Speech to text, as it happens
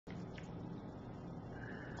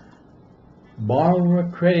borrower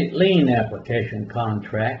credit lien application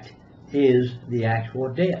contract is the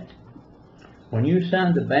actual debt. When you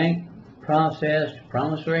sign the bank processed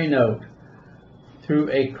promissory note through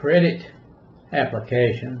a credit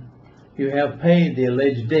application, you have paid the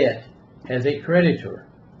alleged debt as a creditor.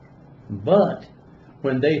 But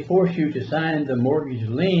when they force you to sign the mortgage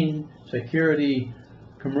lien security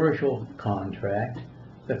commercial contract,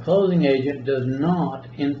 the closing agent does not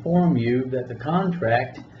inform you that the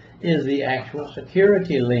contract is the actual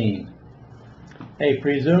security lien, a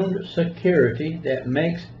presumed security that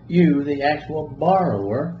makes you the actual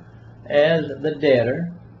borrower as the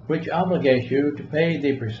debtor, which obligates you to pay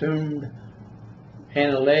the presumed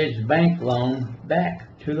and alleged bank loan back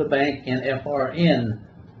to the bank in FRN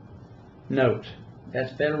notes.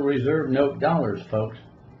 That's Federal Reserve note dollars, folks.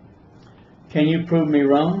 Can you prove me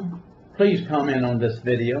wrong? Please comment on this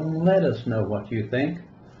video and let us know what you think.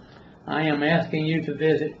 I am asking you to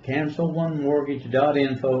visit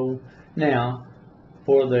cancelonemortgage.info now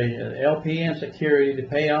for the LPN security to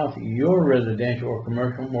pay off your residential or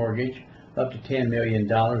commercial mortgage up to $10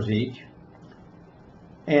 million each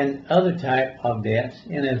and other type of debts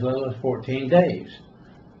in as little as 14 days.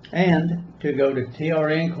 And to go to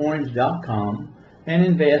trncoins.com and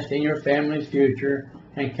invest in your family's future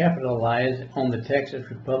and capitalize on the Texas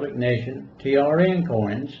Republic Nation TRN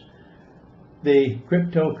coins, the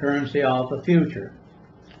cryptocurrency of the future.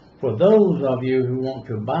 For those of you who want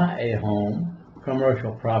to buy a home,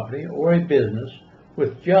 commercial property, or a business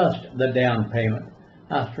with just the down payment,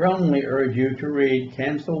 I strongly urge you to read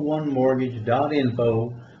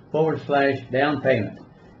cancelonemortgage.info/down payment.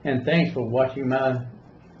 And thanks for watching my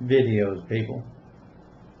videos, people.